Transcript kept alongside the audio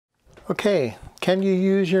Okay, can you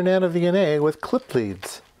use your NANOVNA with clip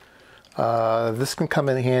leads? This can come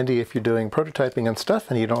in handy if you're doing prototyping and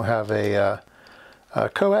stuff and you don't have a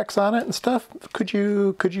coax on it and stuff. Could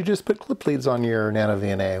you just put clip leads on your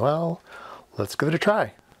NANOVNA? Well, let's give it a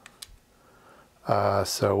try.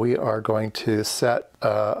 So we are going to set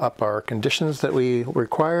up our conditions that we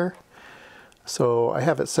require. So I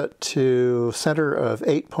have it set to center of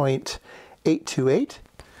 8.828.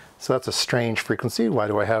 So that's a strange frequency. Why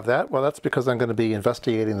do I have that? Well, that's because I'm going to be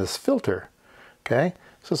investigating this filter. Okay,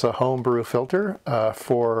 so it's a homebrew filter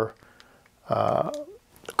for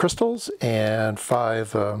crystals and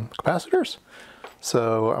 5 capacitors.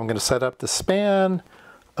 So I'm going to set up the span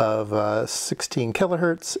of 16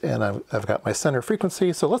 kilohertz, and I've got my center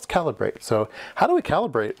frequency. So let's calibrate. So how do we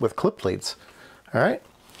calibrate with clip leads? All right.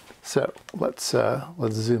 So let's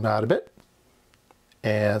zoom out a bit.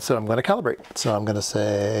 And so I'm going to calibrate. So I'm going to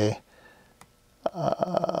say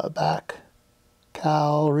back,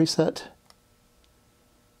 cal, reset,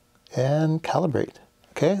 and calibrate.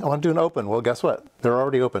 Okay, I want to do an open. Well, guess what? They're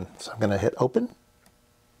already open. So I'm going to hit open.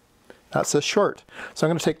 Now it says short. So I'm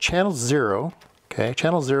going to take channel 0. Okay,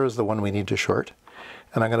 channel 0 is the one we need to short.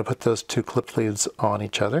 And I'm going to put those 2 clip leads on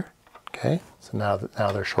each other. Okay, so now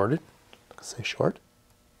they're shorted. Let's say short.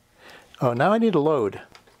 Oh, now I need a load.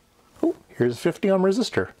 Oh, here's a 50 ohm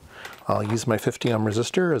resistor. I'll use my 50 ohm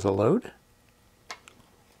resistor as a load.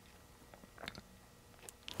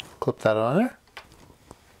 Clip that on there.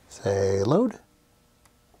 Say load.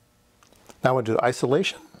 Now we'll do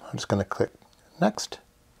isolation. I'm just going to click next.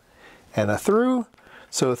 And a through.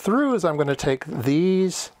 So through is I'm going to take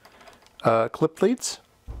these clip leads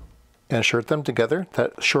and short them together.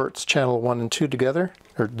 That shorts channel 1 and 2 together,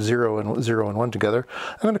 or 0 and 1 together.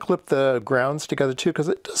 I'm going to clip the grounds together too, because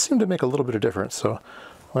it does seem to make a little bit of difference. So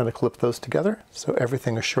I'm going to clip those together. So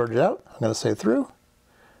everything is shorted out. I'm going to say through.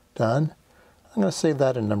 Done. I'm going to save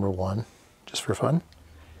that in number 1, just for fun.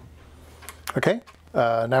 Okay,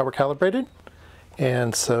 now we're calibrated.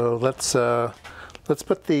 And so let's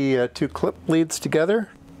put the 2 clip leads together.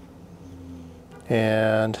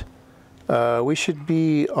 And we should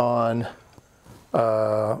be on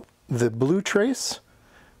the blue trace,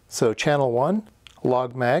 so channel 1,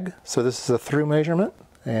 log mag. So this is a through measurement,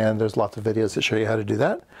 and there's lots of videos that show you how to do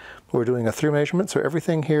that. But we're doing a through measurement, so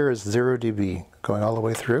everything here is 0 dB, going all the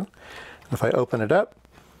way through. And if I open it up,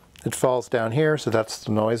 it falls down here, so that's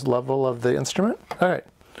the noise level of the instrument. All right,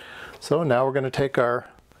 so now we're going to take our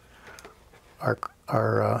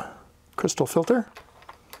crystal filter,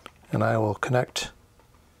 and I will connect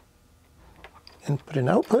input and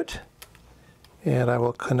output, and I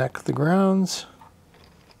will connect the grounds,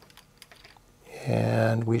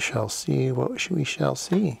 and we shall see what we shall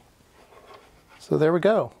see. So there we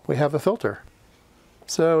go. We have a filter.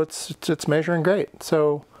 So it's measuring great.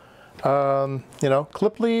 So you know,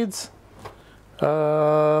 clip leads.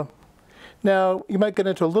 Now you might get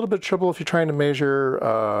into a little bit of trouble if you're trying to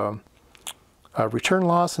measure return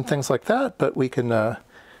loss and things like that. But we can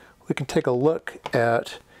take a look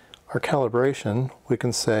at our calibration. We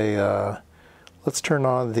can say, let's turn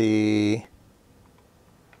on the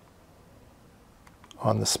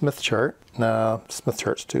Smith chart. No, Smith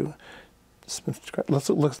chart's too. Let's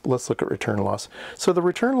look at return loss. So the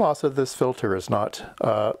return loss of this filter is not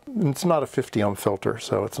it's not a 50 ohm filter,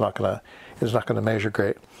 so it's not gonna measure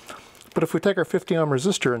great. But if we take our 50 ohm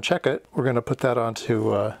resistor and check it, we're going to put that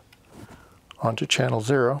onto channel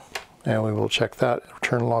 0, and we will check that.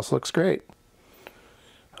 Return loss looks great.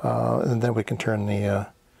 And then we can turn the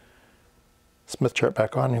Smith chart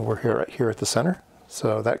back on, and we're right here at the center.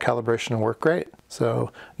 So that calibration worked great.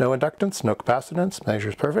 So no inductance, no capacitance,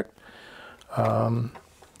 measures perfect. And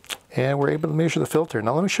we're able to measure the filter.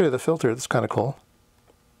 Now let me show you the filter. That's kind of cool.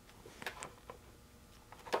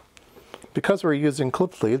 Because we're using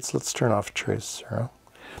clip leads, let's turn off trace 0.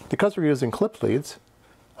 Because we're using clip leads,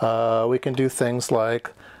 we can do things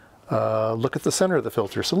like look at the center of the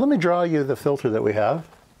filter. So let me draw you the filter that we have,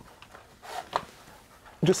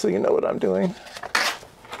 just so you know what I'm doing.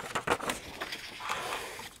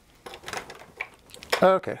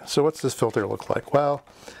 Okay, so what's this filter look like? Well,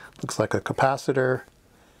 it looks like a capacitor,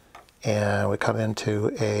 and we come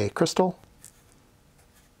into a crystal,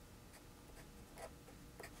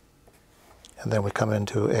 and then we come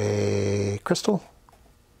into a crystal,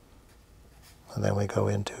 and then we go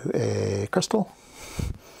into a crystal,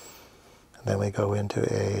 and then we go into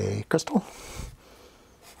a crystal,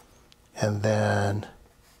 and then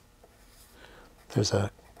there's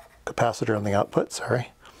a capacitor on the output,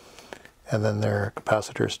 sorry, and then there are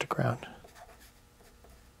capacitors to ground.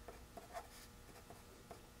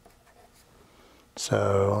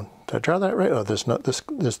 So Did I draw that right? Oh, there's this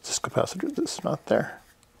capacitor that's not there.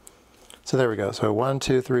 So there we go. So 1,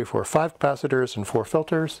 2, 3, 4, 5 capacitors and 4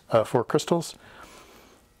 filters, 4 crystals.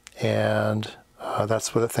 And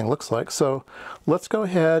that's what the thing looks like. So let's go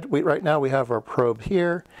ahead. Right now we have our probe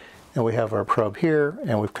here, and we have our probe here,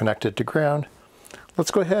 and we've connected to ground.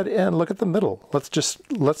 Let's go ahead and look at the middle. Let's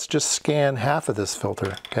just scan half of this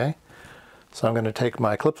filter, okay? So I'm going to take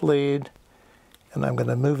my clip lead, and I'm going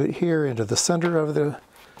to move it here into the center of the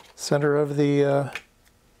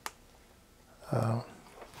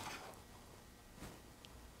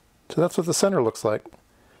so that's what the center looks like.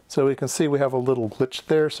 So we can see we have a little glitch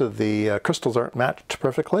there, so the crystals aren't matched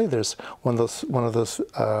perfectly. There's one of those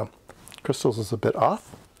crystals is a bit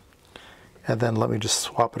off. And then let me just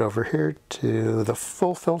swap it over here to the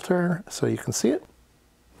full filter so you can see it.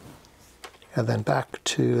 And then back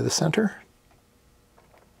to the center.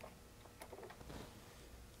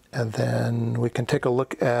 And then we can take a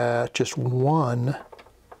look at just one.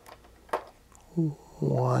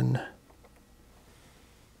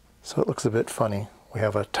 So it looks a bit funny. We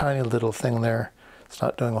have a tiny little thing there. It's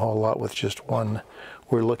not doing a whole lot with just one.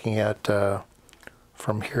 We're looking at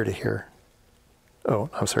from here to here. Oh,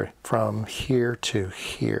 I'm sorry, from here to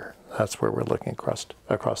here. That's where we're looking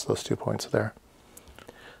across those 2 points there.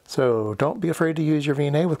 So don't be afraid to use your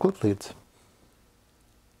VNA with clip leads.